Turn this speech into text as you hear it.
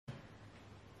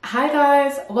Hi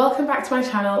guys, welcome back to my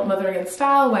channel Mothering in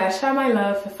Style, where I share my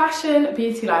love for fashion,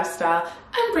 beauty, lifestyle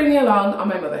and bring you along on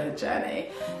my motherhood journey.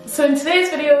 So in today's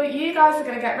video you guys are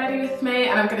going to get ready with me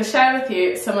and I'm going to share with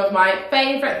you some of my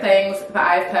favourite things that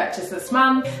I've purchased this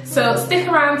month. So stick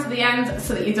around to the end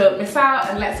so that you don't miss out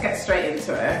and let's get straight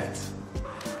into it.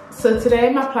 So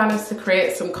today my plan is to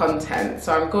create some content,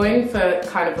 so I'm going for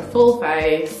kind of a full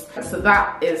face, so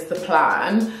that is the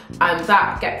plan, and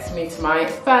that gets me to my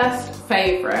first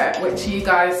favourite, which you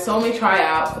guys saw me try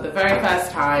out for the very first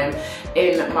time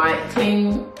in my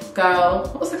Clean Girl,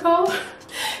 what's it called?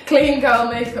 Clean Girl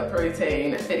makeup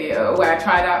routine video, where I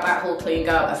tried out that whole Clean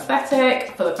Girl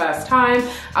aesthetic for the first time.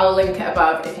 I'll link it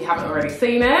above if you haven't already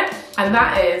seen it. And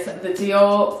that is the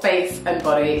Dior Face and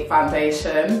Body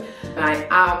Foundation. And I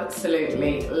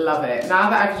absolutely love it. Now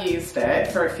that I've used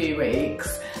it for a few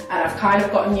weeks and I've kind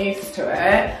of gotten used to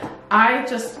it, I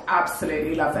just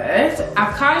absolutely love it.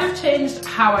 I've kind of changed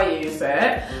how I use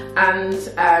it, and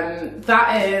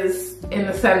that is in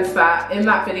the sense that in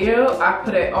that video I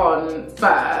put it on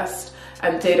first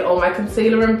and did all my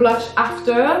concealer and blush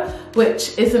after,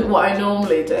 which isn't what I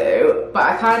normally do, but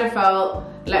I kind of felt,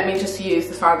 let me just use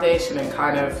the foundation in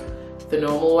kind of the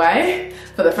normal way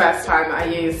for the first time that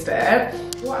I used it.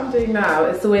 What I'm doing now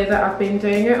is the way that I've been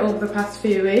doing it over the past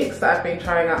few weeks that I've been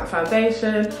trying out the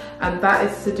foundation, and that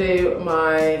is to do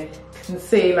my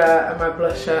concealer and my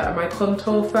blusher and my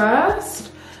contour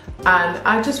first. And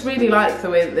I just really like the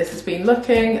way that this has been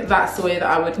looking. That's the way that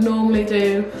I would normally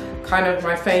do kind of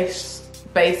my face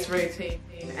base routine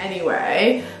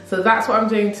anyway. So that's what I'm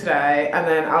doing today, and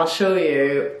then I'll show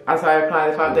you as I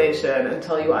apply the foundation and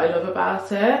tell you what I love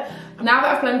about it. Now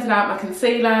that I've blended out my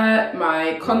concealer,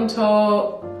 my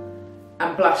contour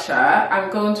and blusher, I'm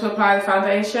going to apply the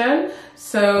foundation.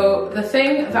 So the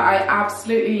thing that I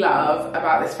absolutely love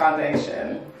about this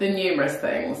foundation, the numerous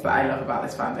things that I love about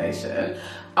this foundation,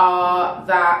 are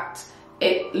that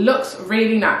it looks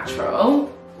really natural,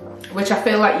 which I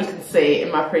feel like you can see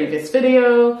in my previous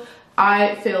video.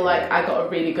 I feel like I got a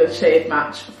really good shade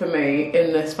match for me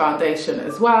in this foundation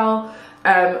as well.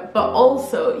 But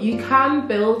also you can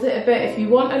build it a bit. If you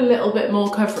want a little bit more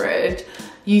coverage,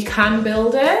 you can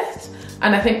build it.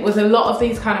 And I think with a lot of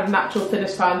these kind of natural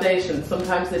finish foundations,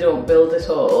 sometimes they don't build at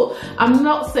all. I'm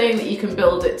not saying that you can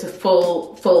build it to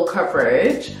full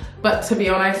coverage, but to be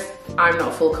honest, I'm not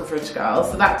a full coverage girl,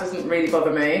 so that doesn't really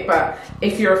bother me. But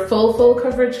if you're a full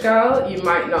coverage girl, you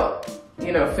might not,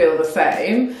 you know, feel the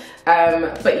same.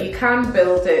 But you can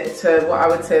build it to what I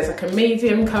would say is like a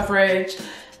medium coverage,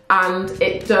 and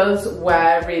it does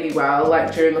wear really well,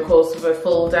 like during the course of a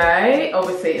full day.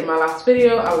 Obviously in my last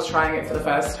video I was trying it for the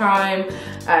first time,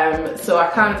 so I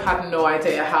kind of had no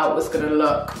idea how it was going to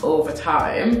look over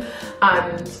time,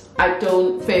 and I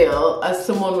don't feel, as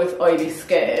someone with oily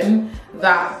skin,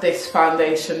 that this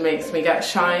foundation makes me get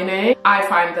shiny. I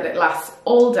find that it lasts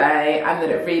all day and that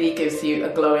it really gives you a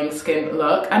glowing skin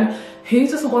look, and who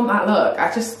doesn't want that look?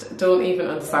 I just don't even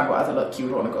understand what other look you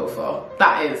would want to go for.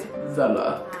 That is the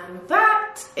look. And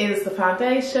that is the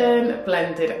foundation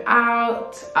blended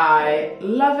out. I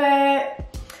love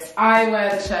it. I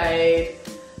wear the shade,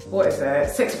 what is it,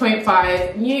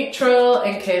 6.5 neutral,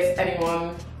 in case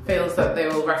anyone feels that they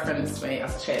will reference me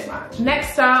as a shade match.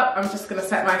 Next up, I'm just gonna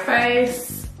set my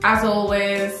face. As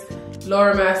always,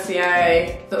 Laura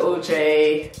Mercier, the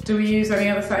OG. Do we use any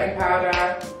other setting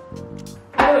powder?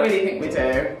 I don't really think we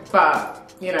do,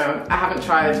 but you know, I haven't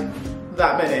tried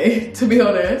that many, to be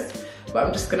honest. But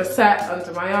I'm just gonna set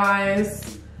under my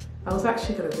eyes. I was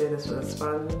actually gonna do this with a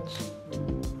sponge.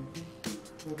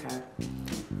 Okay.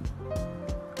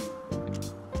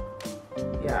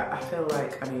 Yeah, I feel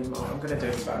like I need more. I'm gonna do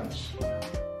a sponge.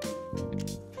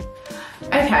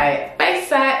 Okay, base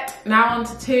set. Now on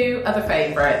to two other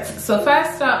favourites. So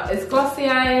first up is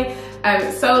Glossier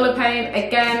Solar Paint.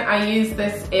 Again, I used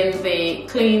this in the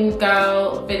Clean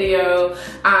Girl video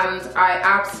and I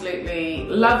absolutely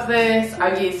love this.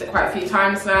 I've used it quite a few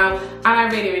times now and I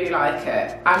really like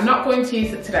it. I'm not going to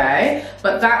use it today,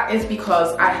 but that is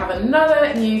because I have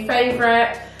another new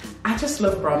favourite. I just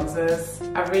love bronzers.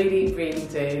 I really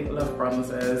do love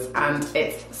bronzers, and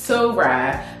it's so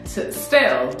rare it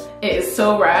is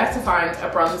so rare to find a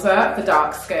bronzer for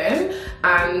dark skin,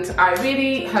 and I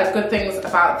really heard good things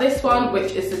about this one,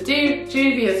 which is the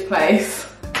Juvia'S Place.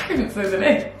 I couldn't say the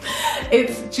name.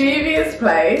 It's Juvia'S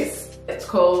Place. It's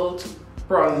called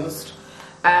Bronzed,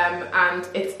 and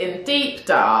it's in deep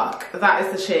dark. That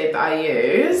is the shade that I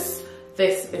use.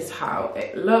 This is how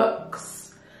it looks.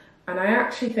 And I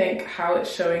actually think how it's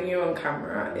showing you on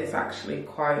camera is actually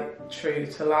quite true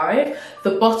to life.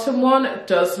 The bottom one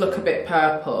does look a bit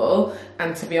purple,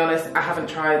 and to be honest, I haven't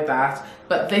tried that.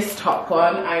 But this top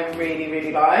one I really,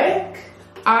 really like.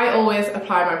 I always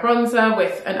apply my bronzer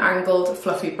with an angled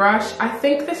fluffy brush. I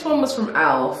think this one was from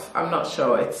e.l.f. I'm not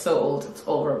sure, it's so old, it's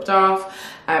all rubbed off.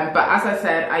 But as I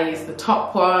said, I use the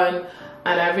top one,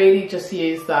 and I really just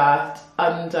use that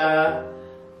under,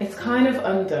 it's kind of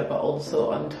under but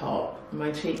also on top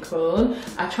my cheekbone.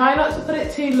 I try not to put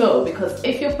it too low, because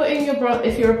if you're applying your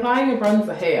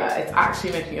bronzer here, it's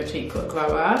actually making your cheek look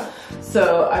lower.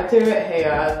 So I do it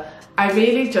here. I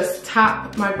really just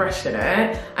tap my brush in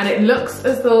it, and it looks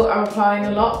as though I'm applying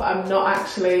a lot, but I'm not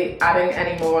actually adding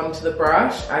any more onto the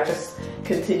brush. I just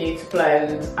continue to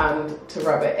blend and to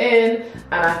rub it in,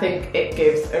 and I think it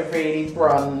gives a really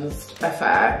bronzed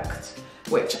effect,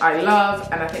 which I love.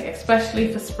 And I think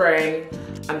especially for spring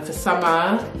and for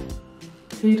summer,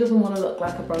 who doesn't want to look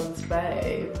like a bronzed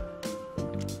babe?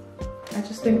 I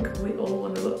just think we all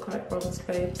want to look like bronzed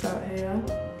babes out here.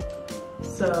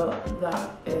 So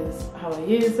that is how I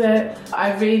use it.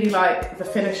 I really like the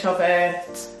finish of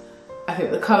it. I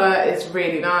think the colour is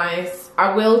really nice.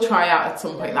 I will try out at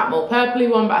some point that more purpley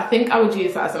one, but I think I would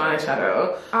use that as an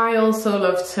eyeshadow. I also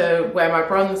love to wear my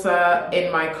bronzer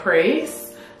in my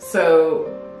crease.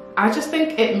 So I just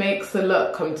think it makes the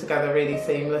look come together really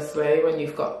seamlessly when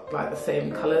you've got like the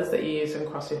same colours that you use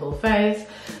across your whole face.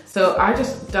 So I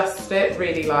just dust it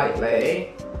really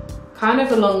lightly, kind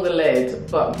of along the lid,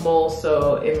 but more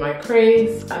so in my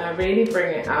crease, and I really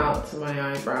bring it out to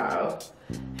my eyebrow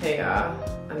here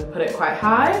and put it quite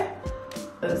high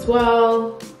as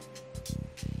well.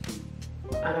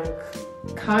 And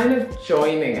I'm kind of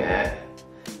joining it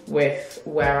with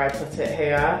where I put it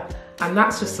here. And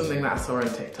that's just something that I saw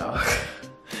on TikTok.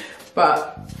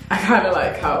 But I kind of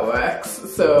like how it works,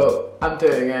 so I'm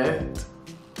doing it.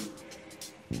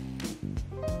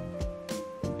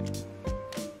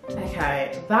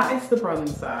 Okay, that is the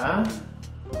bronzer.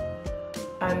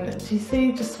 And do you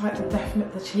see just like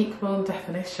the cheekbone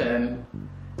definition?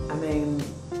 I mean,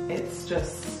 it's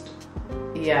just,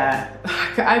 yeah,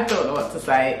 I don't know what to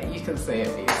say. You can see it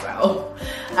for yourself.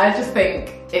 I just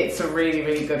think it's a really,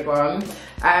 really good one.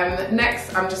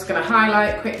 Next, I'm just gonna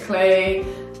highlight quickly.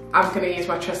 I'm gonna use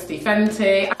my trusty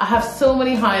Fenty. I have so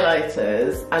many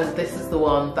highlighters, and this is the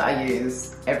one that I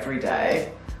use every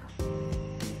day.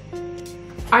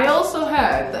 I also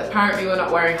heard that apparently we're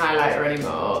not wearing highlighter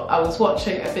anymore. I was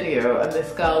watching a video and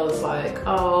this girl was like,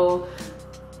 oh,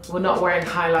 we're not wearing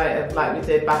highlighter like we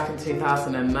did back in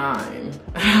 2009. And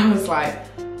I was like,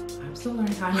 I'm still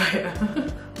wearing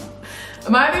highlighter.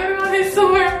 Am I the only one who's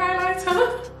still wearing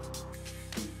highlighter?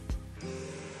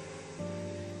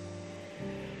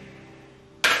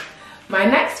 My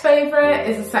next favourite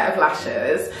is a set of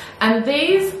lashes, and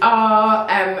these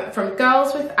are from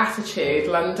Girls with Attitude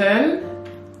London.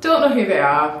 Don't know who they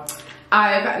are.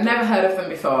 I've never heard of them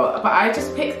before, but I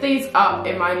just picked these up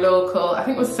in my local, I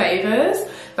think it was Savers,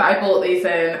 that I bought these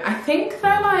in. I think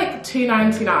they're like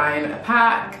 $2.99 a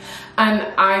pack, and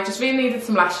I just really needed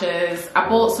some lashes. I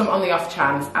bought some on the off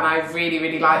chance, and I really,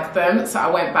 really liked them, so I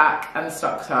went back and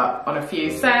stocked up on a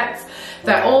few sets.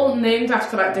 They're all named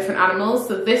after like different animals,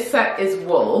 so this set is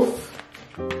wolf.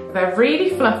 They're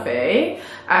really fluffy,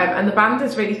 and the band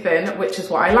is really thin, which is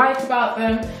what I like about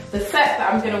them. The set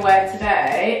that I'm going to wear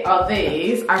today are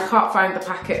these. I can't find the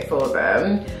packet for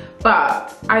them,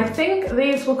 but I think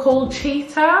these were called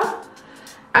Cheetah,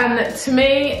 and to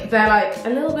me they're like a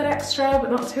little bit extra but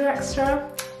not too extra,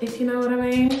 if you know what I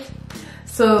mean.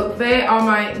 So they are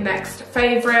my next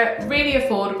favourite, really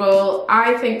affordable.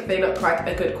 I think they look like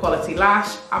a good quality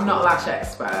lash. I'm not a lash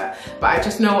expert, but I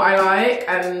just know what I like,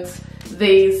 and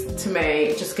these to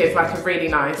me just give like a really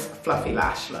nice fluffy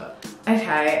lash look.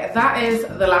 Okay, that is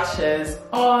the lashes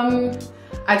on.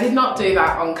 I did not do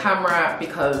that on camera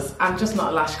because I'm just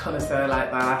not a lash connoisseur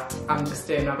like that. I'm just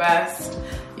doing my best.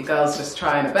 You girls just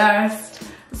trying your best.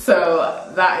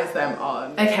 So that is them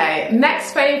on. Okay,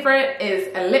 next favourite is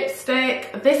a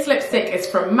lipstick. This lipstick is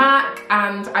from MAC,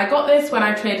 and I got this when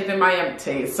I traded in my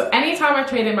empties. So anytime I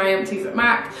trade in my empties at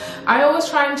MAC, I always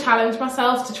try and challenge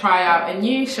myself to try out a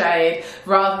new shade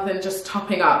rather than just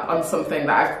topping up on something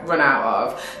that I've run out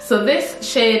of. So this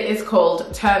shade is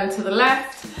called Turn to the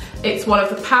Left. It's one of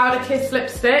the Powder Kiss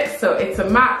lipsticks, so it's a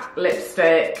matte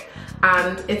lipstick,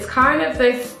 and it's kind of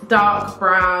this dark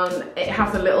brown. It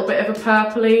has a little bit of a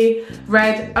purpley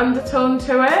red undertone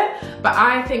to it, but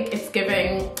I think it's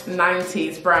giving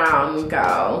 90s brown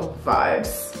girl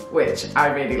vibes, which I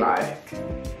really like.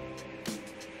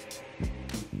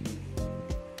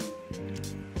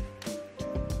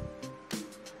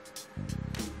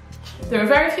 There are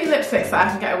very few lipsticks that I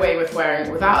can get away with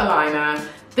wearing without a liner.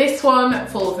 This one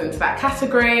falls into that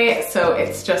category, so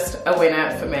it's just a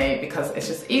winner for me because it's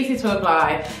just easy to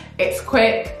apply, it's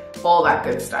quick, all that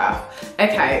good stuff.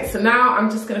 Okay, so now I'm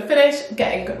just gonna finish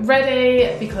getting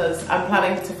ready because I'm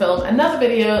planning to film another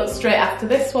video straight after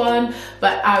this one,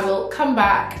 but I will come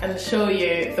back and show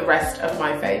you the rest of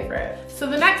my favourite. So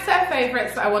the next set of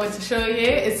favourites that I wanted to show you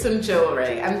is some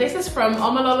jewellery, and this is from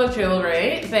Omolola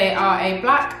Jewellery. They are a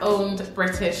black-owned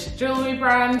British jewellery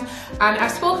brand, and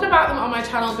I've spoken about them on my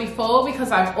channel before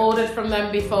because I've ordered from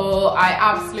them before. I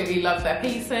absolutely love their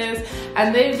pieces,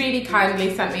 and they really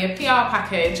kindly sent me a PR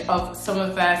package of some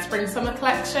of their spring-summer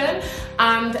collection,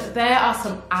 and there are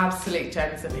some absolute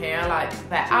gems in here. Like,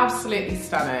 they're absolutely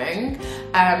stunning,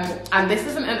 and this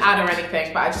isn't an ad or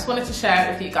anything, but I just wanted to share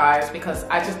it with you guys because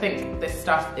I just think this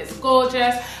stuff is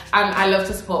gorgeous and I love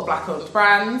to support black-owned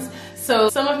brands. So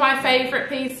some of my favourite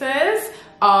pieces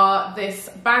are this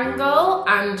bangle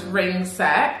and ring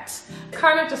set,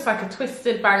 kind of just like a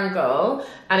twisted bangle,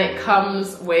 and it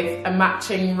comes with a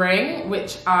matching ring,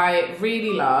 which I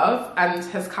really love and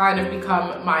has kind of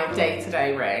become my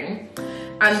day-to-day ring.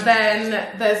 And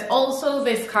then there's also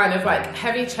this kind of like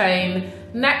heavy chain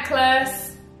necklace,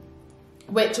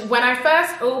 which when I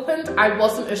first opened, I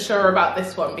wasn't as sure about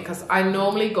this one because I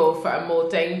normally go for a more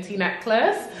dainty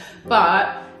necklace,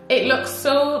 but it looks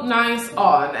so nice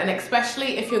on, and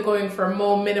especially if you're going for a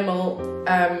more minimal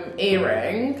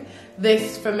earring,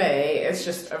 this for me is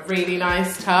just a really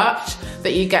nice touch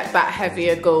that you get that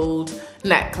heavier gold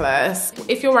necklace.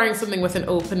 If you're wearing something with an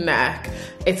open neck,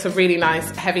 it's a really nice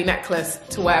heavy necklace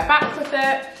to wear back with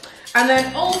it. And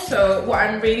then also what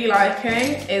I'm really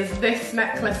liking is this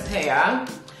necklace here,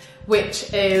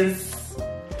 which is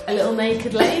a little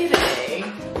naked lady.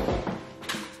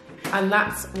 And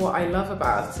that's what I love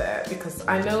about it, because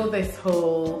I know this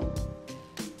whole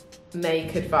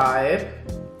naked vibe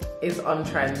is on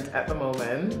trend at the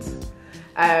moment.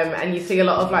 And you see a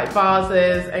lot of like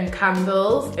vases and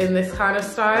candles in this kind of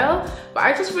style. But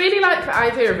I just really like the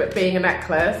idea of it being a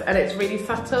necklace, and it's really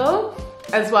subtle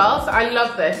as well. So I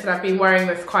love this, and I've been wearing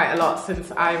this quite a lot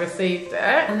since I received it.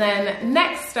 And then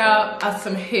next up are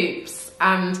some hoops,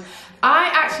 and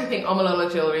I actually think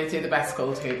Omolola Jewellery do the best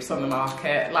gold hoops on the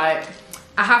market. Like,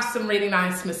 I have some really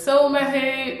nice Misoma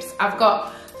hoops, I've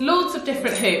got loads of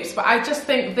different hoops, but I just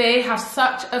think they have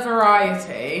such a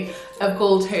variety of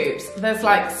gold hoops. There's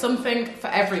like something for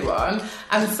everyone,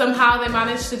 and somehow they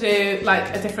manage to do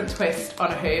like a different twist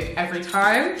on a hoop every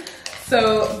time.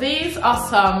 So these are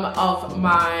some of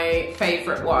my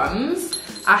favourite ones.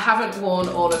 I haven't worn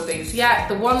all of these yet.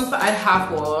 The ones that I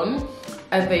have worn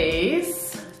are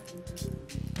these,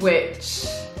 which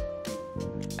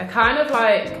are kind of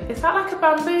like, is that like a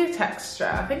bamboo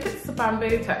texture? I think it's the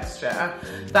bamboo texture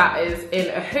that is in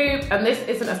a hoop, and this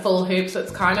isn't a full hoop, so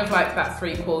it's kind of like that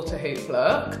 3/4 hoop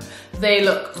look. They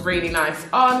look really nice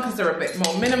on because they're a bit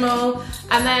more minimal.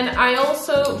 And then I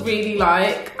also really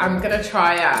like, I'm gonna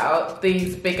try out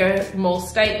these bigger, more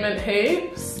statement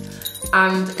hoops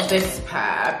and this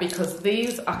pair, because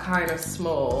these are kind of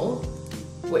small,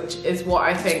 which is what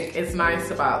I think is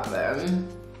nice about them.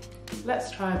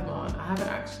 Let's try them on. I haven't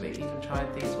actually even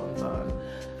tried these ones on.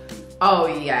 Oh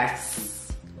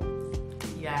yes.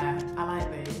 Yeah, I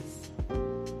like these.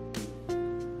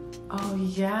 Oh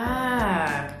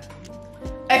yeah.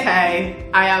 Okay,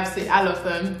 I love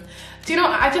them. Do you know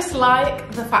what? I just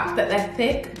like the fact that they're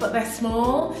thick, but they're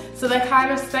small. So they're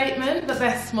kind of statement, but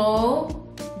they're small.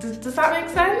 Does that make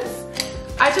sense?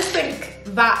 I just think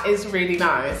that is really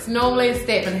nice. Normally a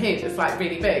statement hoop is like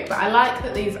really big, but I like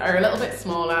that these are a little bit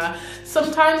smaller.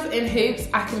 Sometimes in hoops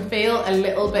I can feel a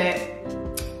little bit,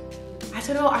 I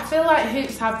don't know, I feel like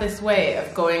hoops have this way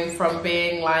of going from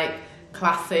being like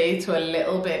classy to a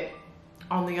little bit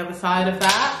on the other side of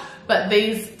that. But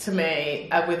these, to me,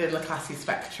 are within the classy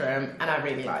spectrum, and I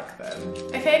really like them.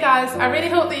 Okay guys, I really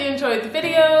hope that you enjoyed the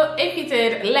video. If you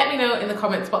did, let me know in the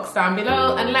comments box down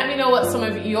below, and let me know what some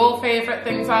of your favourite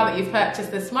things are that you've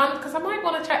purchased this month, because I might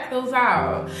want to check those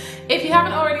out. If you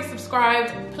haven't already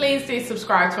subscribed, please do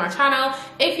subscribe to my channel.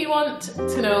 If you want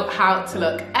to know how to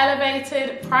look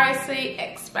elevated, pricey,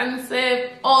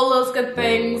 expensive, all those good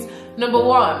things, number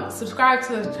one, subscribe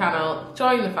to the channel,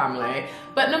 join the family.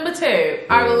 But number two,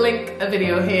 I will link a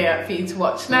video here for you to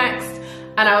watch next,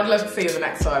 and I would love to see you in the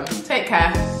next one. Take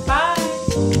care,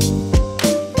 bye.